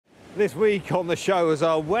This week on the show, as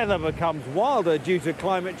our weather becomes wilder due to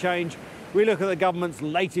climate change, we look at the government's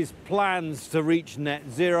latest plans to reach net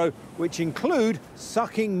zero, which include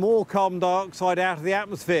sucking more carbon dioxide out of the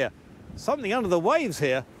atmosphere. Something under the waves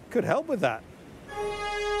here could help with that.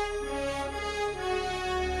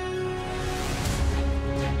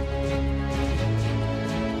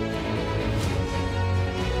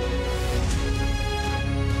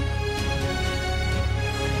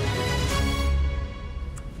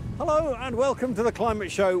 Hello and welcome to the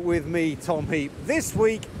Climate Show with me, Tom Heap. This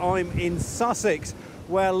week I'm in Sussex,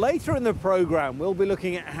 where later in the programme we'll be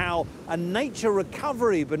looking at how a nature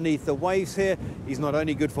recovery beneath the waves here is not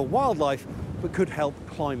only good for wildlife, but could help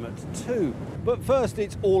climate too. But first,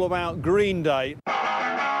 it's all about Green Day. Not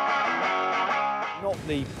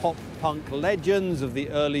the pop-punk legends of the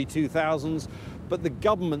early 2000s, but the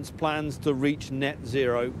government's plans to reach net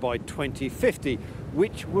zero by 2050,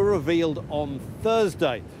 which were revealed on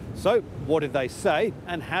Thursday. So, what did they say,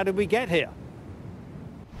 and how did we get here?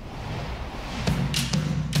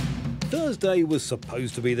 Thursday was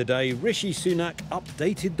supposed to be the day Rishi Sunak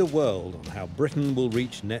updated the world on how Britain will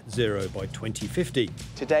reach net zero by 2050.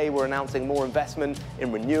 Today we're announcing more investment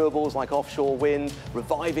in renewables like offshore wind,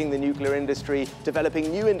 reviving the nuclear industry,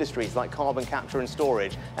 developing new industries like carbon capture and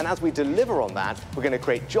storage. And as we deliver on that, we're going to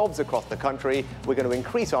create jobs across the country, we're going to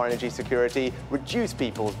increase our energy security, reduce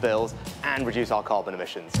people's bills and reduce our carbon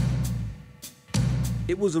emissions.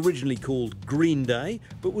 It was originally called Green Day,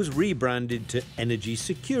 but was rebranded to Energy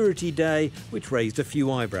Security Day, which raised a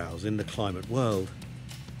few eyebrows in the climate world.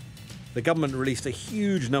 The government released a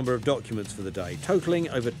huge number of documents for the day, totalling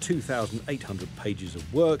over 2,800 pages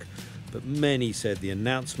of work, but many said the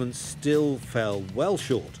announcement still fell well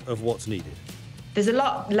short of what's needed. There's a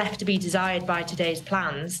lot left to be desired by today's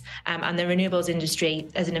plans, and the renewables industry,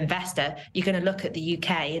 as an investor, you're going to look at the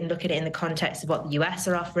UK and look at it in the context of what the US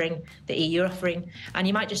are offering, the EU are offering, and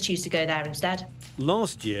you might just choose to go there instead.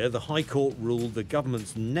 Last year, the High Court ruled the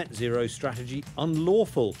government's net zero strategy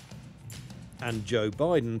unlawful, and Joe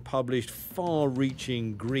Biden published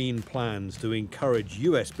far-reaching green plans to encourage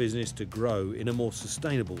US business to grow in a more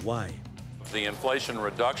sustainable way. The Inflation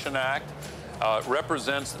Reduction Act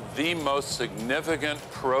represents the most significant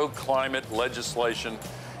pro-climate legislation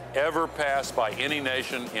ever passed by any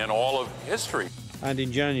nation in all of history. And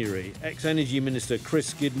in January, ex-Energy Minister Chris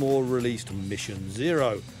Skidmore released Mission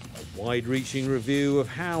Zero, a wide-reaching review of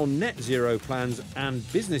how net zero plans and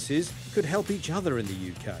businesses could help each other in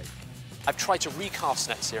the UK. I've tried to recast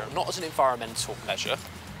net zero not as an environmental measure,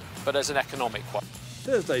 but as an economic one.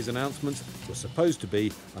 Thursday's announcements were supposed to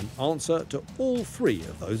be an answer to all three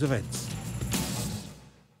of those events.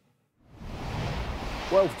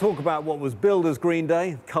 Well, to talk about what was billed as Green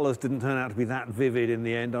Day, colours didn't turn out to be that vivid in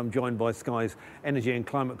the end. I'm joined by Sky's energy and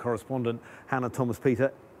climate correspondent, Hannah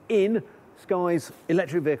Thomas-Peter, in Sky's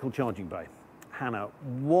electric vehicle charging bay. Hannah,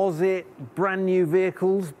 was it brand new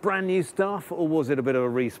vehicles, brand new stuff, or was it a bit of a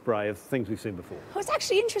respray of things we've seen before? Well, it's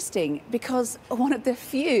actually interesting because one of the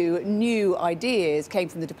few new ideas came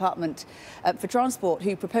from the Department for Transport,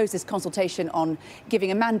 who proposed this consultation on giving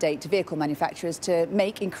a mandate to vehicle manufacturers to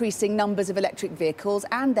make increasing numbers of electric vehicles,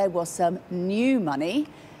 and there was some new money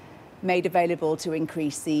made available to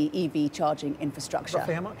increase the EV charging infrastructure.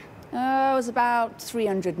 Roughly how much? It was about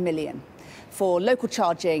 300 million. For local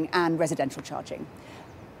charging and residential charging.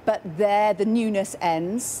 But there the newness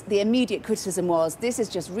ends. The immediate criticism was this is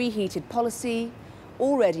just reheated policy,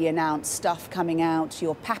 already announced stuff coming out,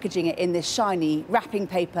 you're packaging it in this shiny wrapping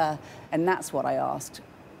paper, and that's what I asked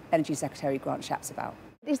Energy Secretary Grant Shapps about.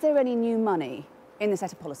 Is there any new money in the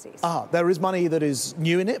set of policies? There is money that is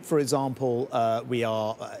new in it. For example, we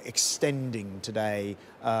are extending today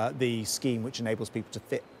the scheme which enables people to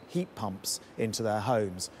fit heat pumps into their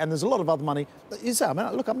homes. And there's a lot of other money. I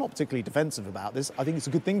mean, look, I'm not particularly defensive about this. I think it's a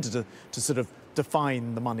good thing to sort of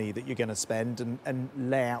define the money that you're going to spend and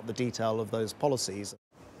lay out the detail of those policies.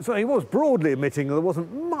 So he was broadly admitting there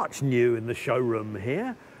wasn't much new in the showroom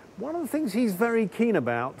here. One of the things he's very keen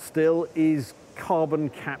about still is carbon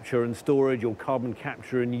capture and storage, or carbon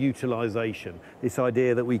capture and utilisation. This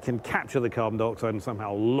idea that we can capture the carbon dioxide and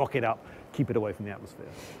somehow lock it up, keep it away from the atmosphere.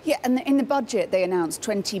 Yeah, and in the budget they announced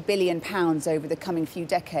 £20 billion over the coming few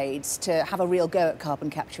decades to have a real go at carbon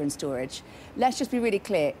capture and storage. Let's just be really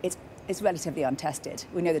clear, it's relatively untested.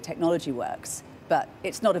 We know the technology works, but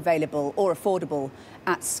it's not available or affordable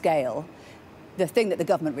at scale. The thing that the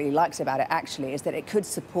government really likes about it, actually, is that it could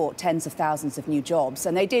support tens of thousands of new jobs.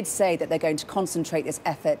 And they did say that they're going to concentrate this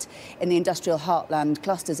effort in the industrial heartland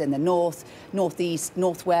clusters in the north, northeast,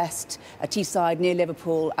 northwest, Teesside, near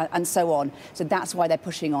Liverpool, and so on. So that's why they're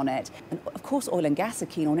pushing on it. And of course, oil and gas are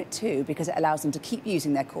keen on it too, because it allows them to keep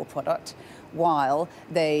using their core product while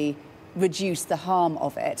they reduce the harm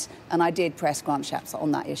of it. And I did press Grant Shapps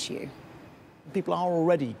on that issue. People are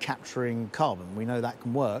already capturing carbon. We know that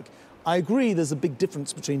can work. I agree there's a big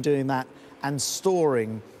difference between doing that and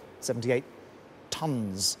storing 78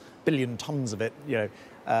 billion tons of it,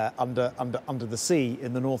 under the sea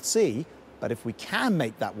in the North Sea. But if we can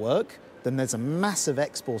make that work, then there's a massive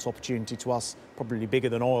export opportunity to us, probably bigger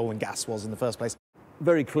than oil and gas was in the first place.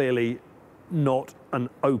 Very clearly not an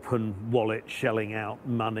open wallet shelling out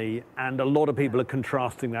money, and a lot of people are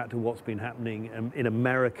contrasting that to what's been happening in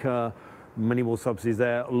America. Many more subsidies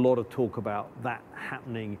there, a lot of talk about that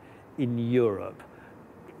happening in Europe.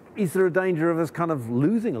 Is there a danger of us kind of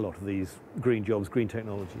losing a lot of these green jobs, green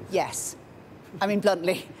technologies? Yes. I mean,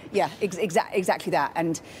 bluntly, yeah, exactly that.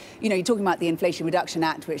 And, you're talking about the Inflation Reduction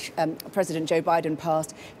Act, which President Joe Biden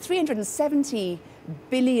passed, $370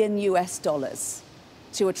 billion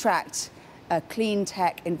to attract clean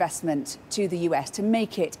tech investment to the US, to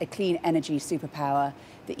make it a clean energy superpower.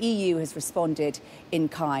 The EU has responded in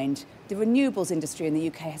kind. The renewables industry in the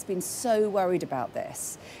UK has been so worried about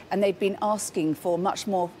this, and they've been asking for a much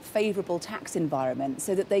more favourable tax environment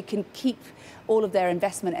so that they can keep all of their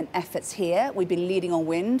investment and efforts here. We've been leading on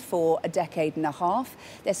wind for a decade and a half.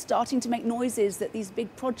 They're starting to make noises that these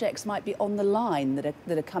big projects might be on the line that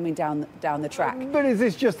are coming down the track. But is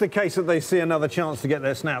this just the case that they see another chance to get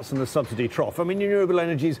their snouts in the subsidy trough? I mean, renewable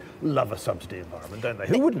energies love a subsidy environment, don't they?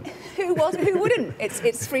 Who wouldn't? Who wouldn't?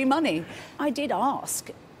 It's free money. I did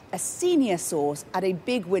ask a senior source at a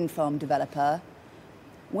big wind farm developer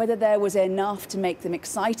whether there was enough to make them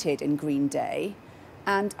excited in Green Day,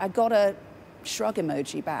 and I got a shrug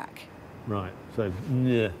emoji back. Right, so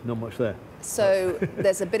yeah, not much there. So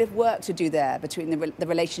there's a bit of work to do there between the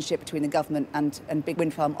relationship between the government and big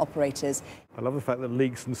wind farm operators. I love the fact that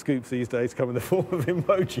leaks and scoops these days come in the form of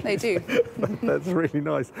emojis. They do. That's really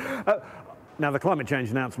nice. Now, the climate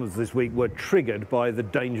change announcements this week were triggered by the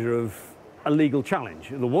danger of a legal challenge.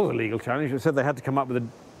 There was a legal challenge. It said they had to come up with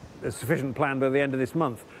a sufficient plan by the end of this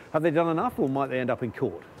month. Have they done enough, or might they end up in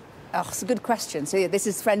court? Oh, it's a good question. So, yeah, this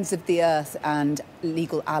is Friends of the Earth and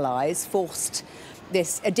legal allies forced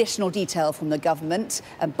this additional detail from the government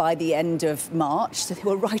by the end of March, so they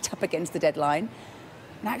were right up against the deadline.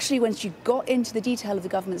 And actually, once you got into the detail of the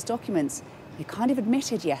government's documents, they kind of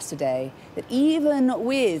admitted yesterday that even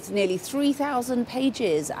with nearly 3,000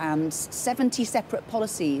 pages and 70 separate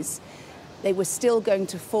policies, they were still going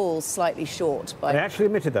to fall slightly short. They actually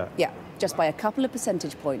admitted that? Yeah, just by a couple of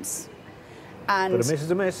percentage points. And but a miss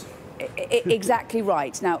is a miss. Exactly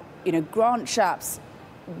right. Now, Grant Shapps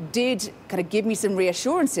did kind of give me some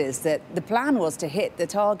reassurances that the plan was to hit the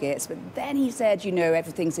targets, but then he said,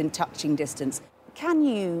 everything's in touching distance. Can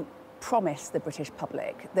you promise the British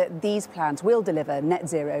public that these plans will deliver net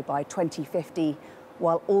zero by 2050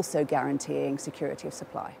 while also guaranteeing security of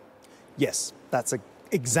supply? Yes, that's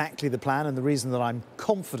exactly the plan, and the reason that I'm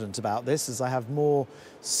confident about this is I have more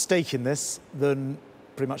stake in this than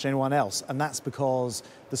pretty much anyone else, and that's because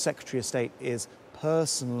the Secretary of State is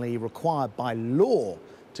personally required by law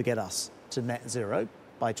to get us to net zero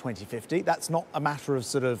by 2050. That's not a matter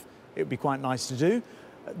of it would be quite nice to do.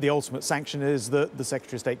 The ultimate sanction is that the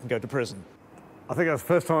Secretary of State can go to prison. I think that's the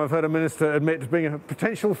first time I've heard a minister admit to being a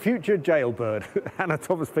potential future jailbird. Hannah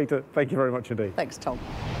Thomas-Peter, thank you very much indeed. Thanks, Tom.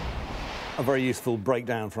 A very useful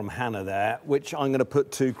breakdown from Hannah there, which I'm going to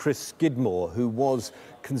put to Chris Skidmore, who was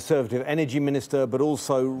Conservative Energy Minister, but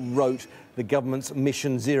also wrote the government's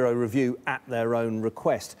Mission Zero review at their own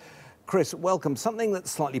request. Chris, welcome. Something that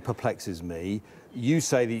slightly perplexes me. You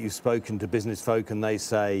say that you've spoken to business folk and they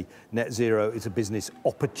say net zero is a business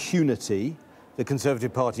opportunity. The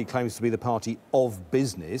Conservative Party claims to be the party of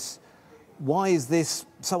business. Why is this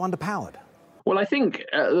so underpowered? Well, I think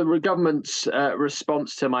the government's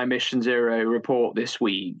response to my Mission Zero report this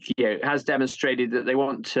week has demonstrated that they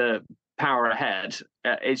want to power ahead.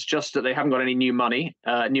 It's just that they haven't got any new money,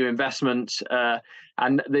 new investment,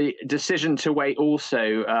 and the decision to wait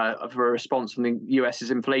also for a response from the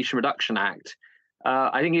US's Inflation Reduction Act,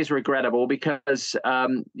 I think is regrettable because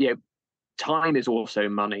time is also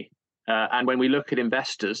money. And when we look at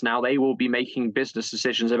investors now, they will be making business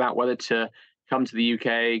decisions about whether to come to the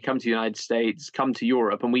UK, come to the United States, come to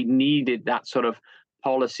Europe. And we needed that sort of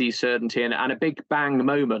policy certainty and a big bang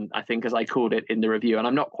moment, I think, as I called it in the review. And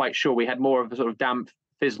I'm not quite sure. We had more of a sort of damp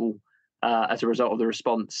fizzle as a result of the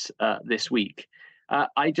response this week.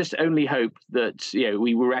 I just only hope that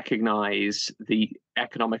we will recognise the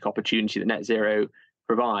economic opportunity that net zero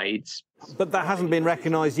provides. But that hasn't been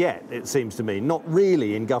recognised yet, it seems to me, not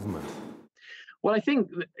really in government. Well, I think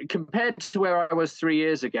compared to where I was 3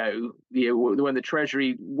 years ago, when the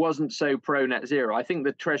Treasury wasn't so pro net zero, I think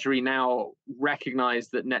the Treasury now recognise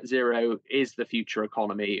that net zero is the future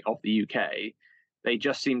economy of the UK. They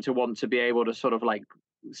just seem to want to be able to sort of like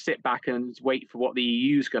sit back and wait for what the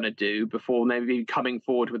EU's going to do before maybe coming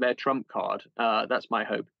forward with their trump card. That's my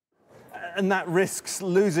hope. And that risks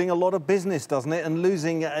losing a lot of business, doesn't it? And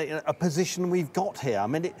losing a position we've got here. I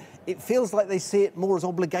mean, it feels like they see it more as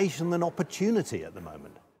obligation than opportunity at the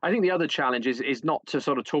moment. I think the other challenge is not to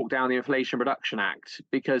sort of talk down the Inflation Reduction Act,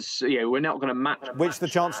 because we're not going to match. Which the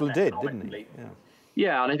Chancellor did, didn't he?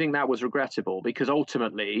 Yeah, and I think that was regrettable, because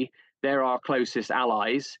ultimately they're our closest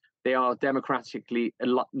allies. They are democratically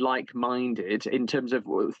like-minded in terms of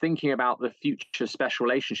thinking about the future special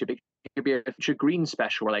relationship. It could be a future green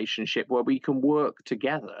special relationship where we can work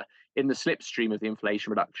together in the slipstream of the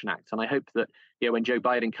Inflation Reduction Act. And I hope that when Joe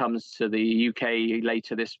Biden comes to the UK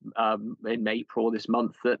later this in April this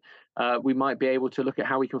month, that we might be able to look at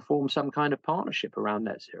how we can form some kind of partnership around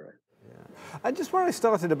net zero. Yeah. And just where I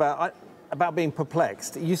started about being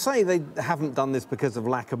perplexed, you say they haven't done this because of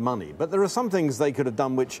lack of money, but there are some things they could have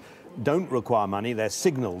done which don't require money. They're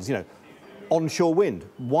signals, onshore wind.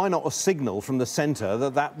 Why not a signal from the centre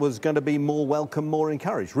that was going to be more welcome, more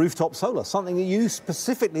encouraged? Rooftop solar, something that you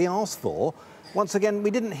specifically asked for. Once again, we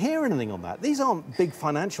didn't hear anything on that. These aren't big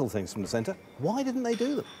financial things from the centre. Why didn't they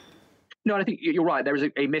do them? No, I think you're right. There was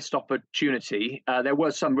a missed opportunity. There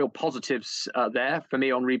were some real positives there for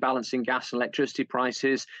me on rebalancing gas and electricity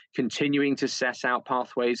prices, continuing to set out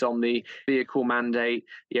pathways on the vehicle mandate,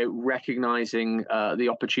 recognising the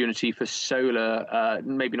opportunity for solar,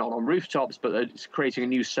 maybe not on rooftops, but creating a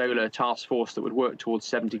new solar task force that would work towards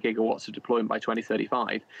 70 gigawatts of deployment by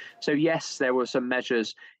 2035. So yes, there were some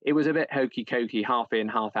measures. It was a bit hokey-cokey, half in,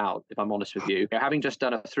 half out, if I'm honest with you. Having just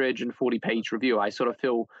done a 340-page review, I sort of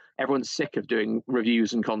feel everyone's sick of doing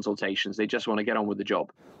reviews and consultations. They just want to get on with the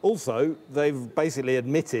job. Also, they've basically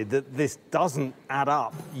admitted that this doesn't add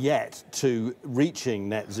up yet to reaching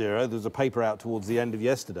net zero. There's a paper out towards the end of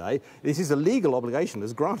yesterday. This is a legal obligation,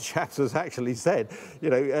 as Grant Shapps has actually said.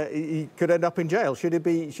 He could end up in jail. Should he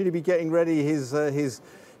be getting ready his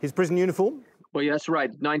prison uniform? Well, yeah, that's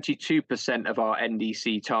right. 92% of our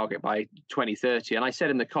NDC target by 2030. And I said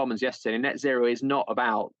in the Commons yesterday, net zero is not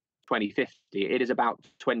about 2050. It is about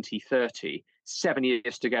 2030. 7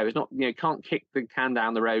 years to go. It's not, can't kick the can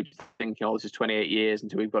down the road thinking, this is 28 years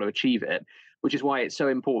until we've got to achieve it, which is why it's so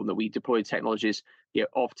important that we deploy technologies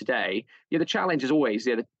of today. The challenge is always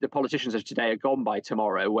the politicians of today are gone by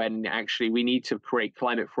tomorrow, when actually we need to create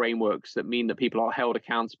climate frameworks that mean that people are held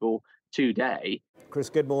accountable today. Chris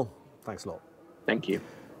Gidmore, thanks a lot. Thank you.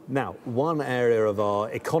 Now, one area of our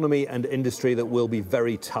economy and industry that will be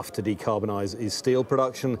very tough to decarbonise is steel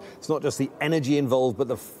production. It's not just the energy involved, but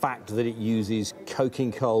the fact that it uses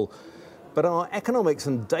coking coal. But our economics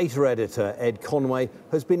and data editor, Ed Conway,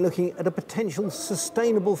 has been looking at a potential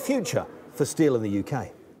sustainable future for steel in the UK.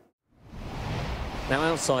 Now,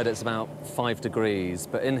 outside it's about 5 degrees,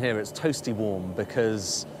 but in here it's toasty warm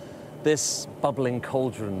because this bubbling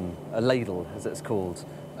cauldron, a ladle as it's called,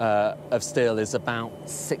 of steel is about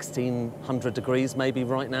 1,600 degrees maybe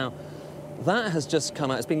right now. That has just come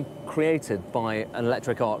out. It's been created by an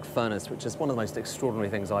electric arc furnace, which is one of the most extraordinary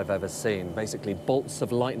things I've ever seen. Basically, bolts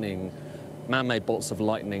of lightning, man-made bolts of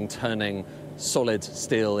lightning turning solid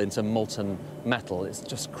steel into molten metal. It's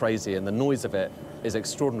just crazy, and the noise of it is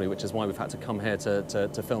extraordinary, which is why we've had to come here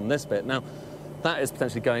to film this bit. Now, that is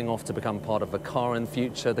potentially going off to become part of a car in the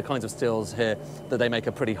future. The kinds of steels here that they make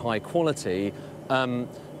are pretty high quality.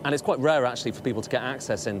 And it's quite rare, actually, for people to get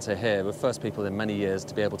access into here. We're the first people in many years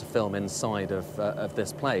to be able to film inside of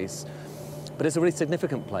this place. But it's a really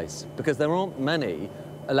significant place because there aren't many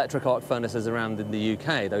electric arc furnaces around in the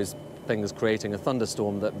UK, those things creating a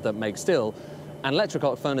thunderstorm that make steel. And electric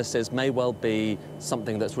arc furnaces may well be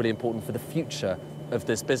something that's really important for the future of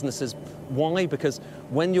this business. Why? Because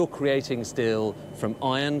when you're creating steel from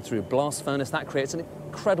iron through a blast furnace, that creates an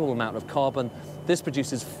incredible amount of carbon. This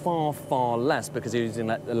produces far, far less because you're using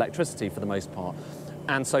electricity for the most part.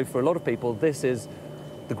 And so for a lot of people, this is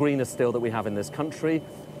the greenest steel that we have in this country,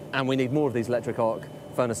 and we need more of these electric arc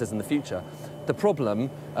furnaces in the future. The problem,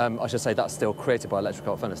 I should say that's steel created by electric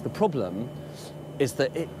arc furnace. The problem is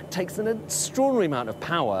that it takes an extraordinary amount of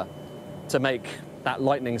power to make that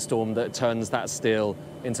lightning storm that turns that steel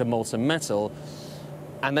into molten metal.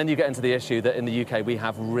 And then you get into the issue that in the UK we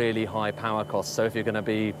have really high power costs. So if you're going to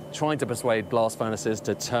be trying to persuade blast furnaces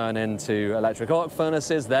to turn into electric arc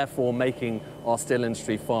furnaces, therefore making our steel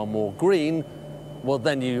industry far more green, well,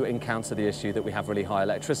 then you encounter the issue that we have really high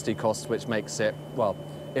electricity costs, which makes it, well,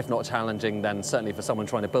 if not challenging, then certainly for someone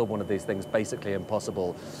trying to build one of these things, basically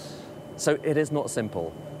impossible. So it is not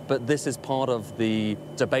simple. But this is part of the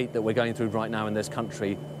debate that we're going through right now in this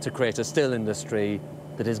country to create a steel industry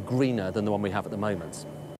that is greener than the one we have at the moment.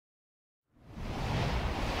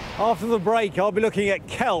 After the break, I'll be looking at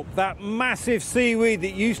kelp, that massive seaweed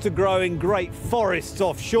that used to grow in great forests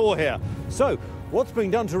offshore here. So, what's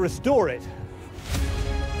being done to restore it?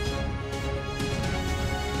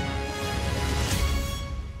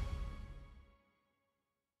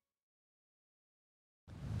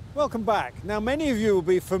 Welcome back. Now, many of you will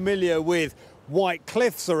be familiar with white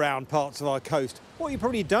cliffs around parts of our coast. What you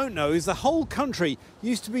probably don't know is the whole country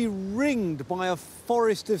used to be ringed by a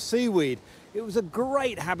forest of seaweed. It was a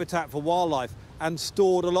great habitat for wildlife and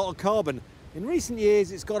stored a lot of carbon. In recent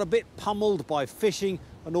years, it's got a bit pummeled by fishing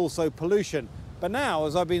and also pollution. But now,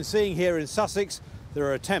 as I've been seeing here in Sussex, there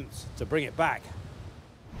are attempts to bring it back.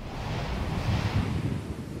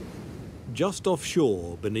 Just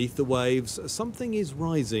offshore, beneath the waves, something is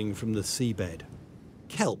rising from the seabed.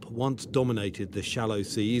 Kelp once dominated the shallow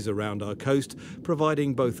seas around our coast,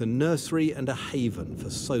 providing both a nursery and a haven for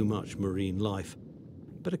so much marine life.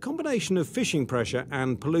 But a combination of fishing pressure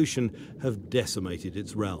and pollution have decimated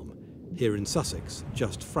its realm. Here in Sussex,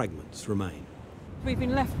 just fragments remain. We've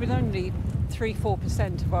been left with only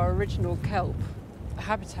 3–4% of our original kelp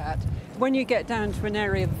habitat. When you get down to an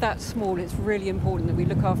area that small, it's really important that we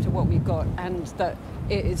look after what we've got and that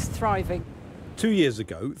it is thriving. 2 years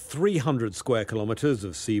ago, 300 square kilometres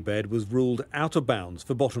of seabed was ruled out of bounds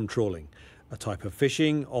for bottom trawling, a type of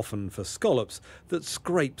fishing, often for scallops, that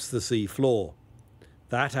scrapes the sea floor.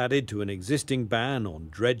 That added to an existing ban on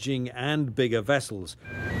dredging and bigger vessels.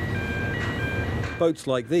 Boats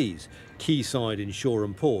like these, quayside in Shore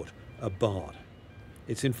and Port, are barred.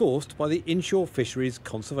 It's enforced by the Inshore Fisheries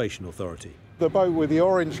Conservation Authority. The boat with the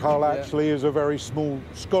orange hull actually is a very small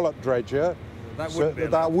scallop dredger.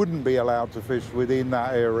 That wouldn't be allowed to fish within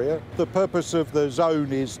that area. The purpose of the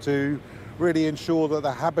zone is to really ensure that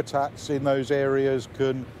the habitats in those areas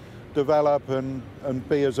can develop and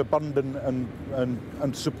be as abundant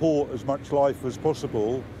and support as much life as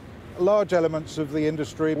possible. Large elements of the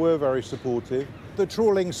industry were very supportive. The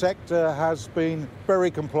trawling sector has been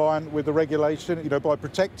very compliant with the regulation. By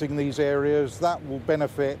protecting these areas, that will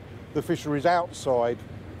benefit the fisheries outside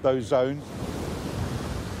those zones.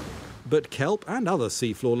 But kelp and other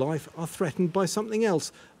seafloor life are threatened by something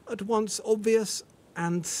else, at once obvious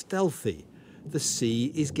and stealthy. The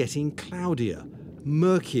sea is getting cloudier,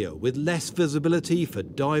 murkier, with less visibility for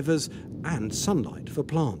divers and sunlight for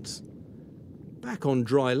plants. Back on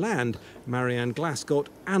dry land, Marianne Glascott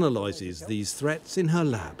analyses these threats in her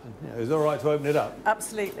lab. Yeah, is it all right to open it up?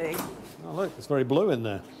 Absolutely. Oh, look, it's very blue in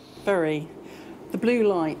there. Very. The blue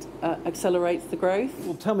light accelerates the growth.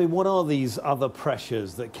 Well, tell me, what are these other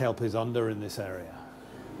pressures that kelp is under in this area?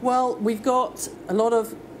 Well, we've got a lot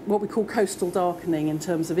of what we call coastal darkening in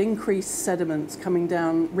terms of increased sediments coming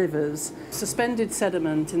down rivers. Suspended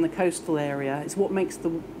sediment in the coastal area is what makes the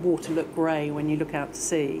water look grey when you look out to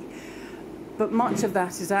sea. But much of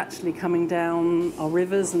that is actually coming down our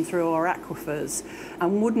rivers and through our aquifers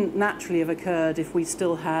and wouldn't naturally have occurred if we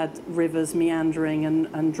still had rivers meandering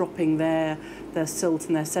and dropping their silt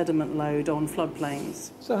and their sediment load on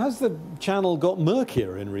floodplains. So has the channel got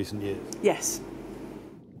murkier in recent years? Yes.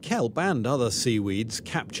 Kelp and other seaweeds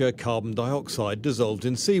capture carbon dioxide dissolved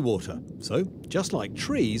in seawater. So, just like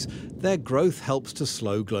trees, their growth helps to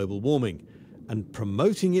slow global warming. And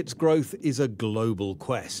promoting its growth is a global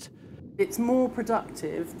quest. It's more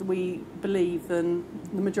productive, we believe, than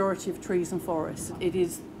the majority of trees and forests. It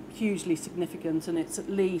is hugely significant, and it's at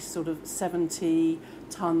least sort of 70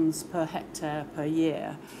 tonnes per hectare per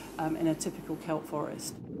year in a typical kelp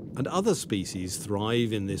forest. And other species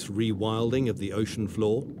thrive in this rewilding of the ocean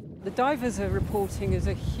floor. The divers are reporting as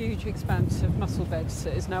a huge expanse of mussel beds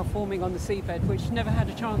that is now forming on the seabed, which never had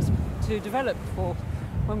a chance to develop before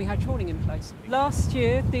when we had trawling in place. Last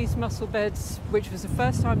year, these mussel beds, which was the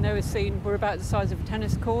first time they were seen, were about the size of a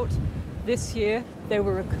tennis court. This year, they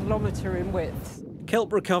were a kilometre in width.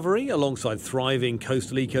 Kelp recovery, alongside thriving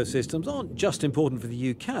coastal ecosystems, aren't just important for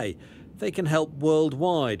the UK. They can help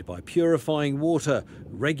worldwide by purifying water,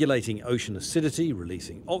 regulating ocean acidity,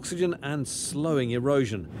 releasing oxygen and slowing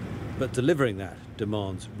erosion. But delivering that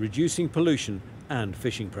demands reducing pollution and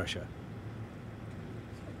fishing pressure.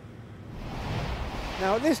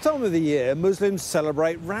 Now, at this time of the year, Muslims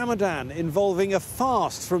celebrate Ramadan, involving a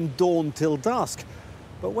fast from dawn till dusk.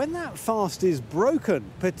 But when that fast is broken,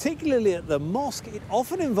 particularly at the mosque, it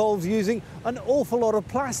often involves using an awful lot of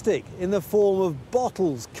plastic in the form of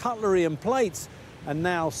bottles, cutlery and plates. And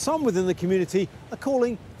now some within the community are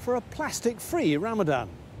calling for a plastic-free Ramadan.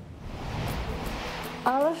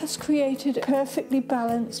 Allah has created a perfectly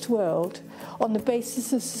balanced world on the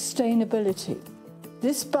basis of sustainability.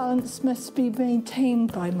 This balance must be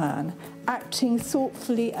maintained by man, acting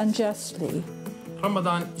thoughtfully and justly.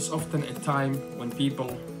 Ramadan is often a time when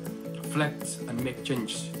people reflect and make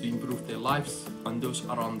changes to improve their lives and those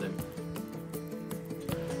around them.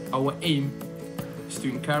 Our aim is to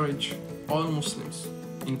encourage all Muslims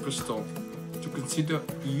in Bristol to consider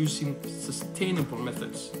using sustainable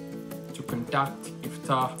methods to conduct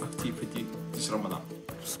iftar activity this Ramadan.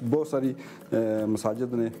 बहुत सारी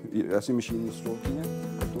मसाजिद ने ऐसी machine install की हैं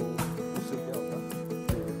तो उससे क्या होगा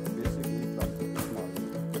बेसिकली प्लास्टिक इस्तेमाल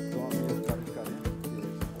तो हम ये encourage कर रहे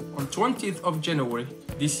हैं. On 20th of January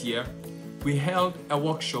this year, we held a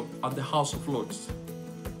workshop at the House of Lords.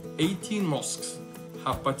 18 mosques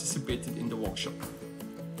have participated in the workshop.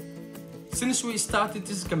 Since we started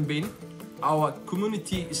this campaign, our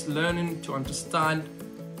community is learning to understand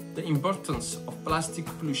the importance of plastic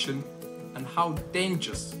pollution and how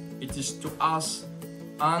dangerous it is to us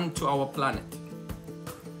and to our planet.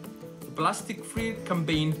 The plastic-free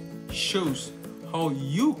campaign shows how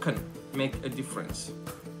you can make a difference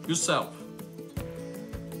yourself.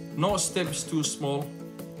 No step is too small,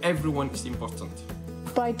 everyone is important.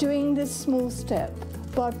 By doing this small step,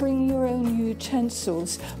 by bringing your own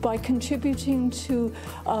utensils, by contributing to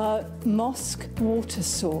a mosque water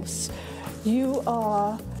source, you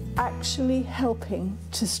are actually helping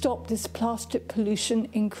to stop this plastic pollution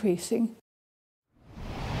increasing.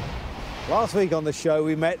 Last week on the show,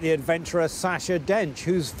 we met the adventurer Sasha Dench,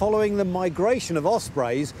 who's following the migration of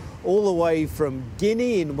ospreys all the way from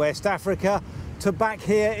Guinea in West Africa to back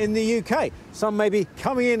here in the UK. Some may be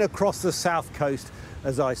coming in across the south coast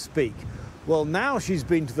as I speak. Well, now she's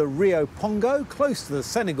been to the Rio Pongo, close to the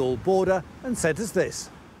Senegal border, and sent us this.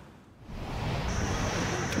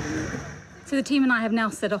 So the team and I have now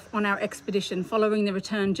set off on our expedition following the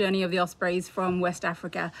return journey of the ospreys from West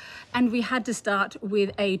Africa. And we had to start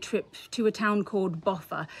with a trip to a town called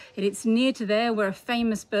Boffa. And it's near to there where a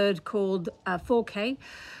famous bird called 4K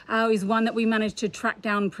is one that we managed to track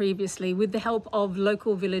down previously with the help of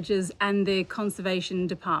local villagers and the conservation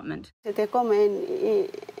department. C'était comme une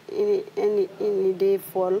idée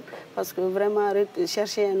folle parce que vraiment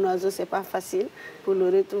chercher un oiseau c'est pas facile pour le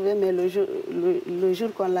retrouver, mais le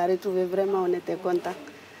jour qu'on l'a retrouvé vraiment on était content.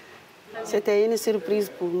 C'était une surprise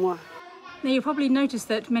pour moi. Now, you'll probably notice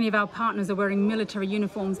that many of our partners are wearing military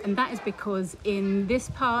uniforms, and that is because in this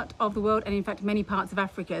part of the world, and in fact many parts of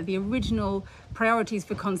Africa, the original priorities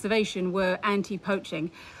for conservation were anti-poaching.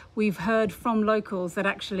 We've heard from locals that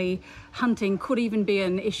actually hunting could even be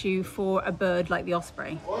an issue for a bird like the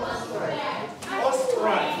osprey.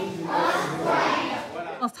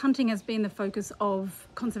 Whilst hunting has been the focus of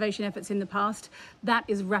conservation efforts in the past, that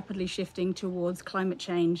is rapidly shifting towards climate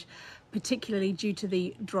change, particularly due to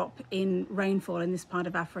the drop in rainfall in this part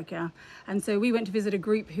of Africa. And so we went to visit a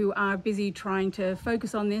group who are busy trying to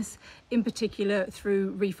focus on this, in particular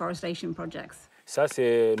through reforestation projects. Ça,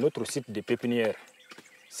 c'est notre site de pépinière.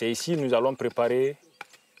 C'est ici que nous allons préparer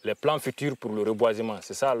les plans futurs pour le reboisement.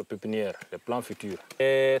 C'est ça, le pépinière, les plans futurs.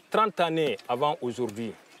 Et 30 années avant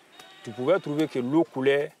aujourd'hui, tu pouvais trouver que l'eau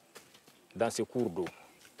coulait dans ces cours d'eau.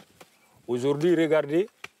 Aujourd'hui, regardez,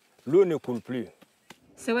 l'eau ne coule plus.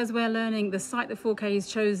 So as we're learning, the site that 4K has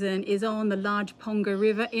chosen is on the large Pongo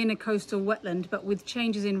River in a coastal wetland, but with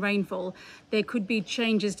changes in rainfall, there could be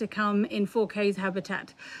changes to come in 4K's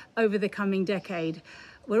habitat over the coming decade.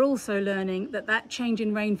 We're also learning that that change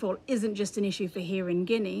in rainfall isn't just an issue for here in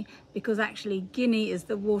Guinea, because actually Guinea is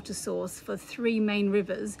the water source for 3 main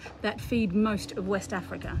rivers that feed most of West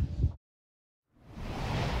Africa.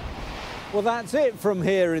 Well, that's it from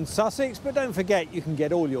here in Sussex, but don't forget you can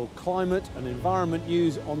get all your climate and environment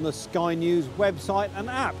news on the Sky News website and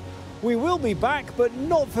app. We will be back, but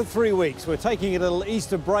not for 3 weeks. We're taking a little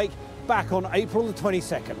Easter break back on April the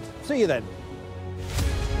 22nd. See you then.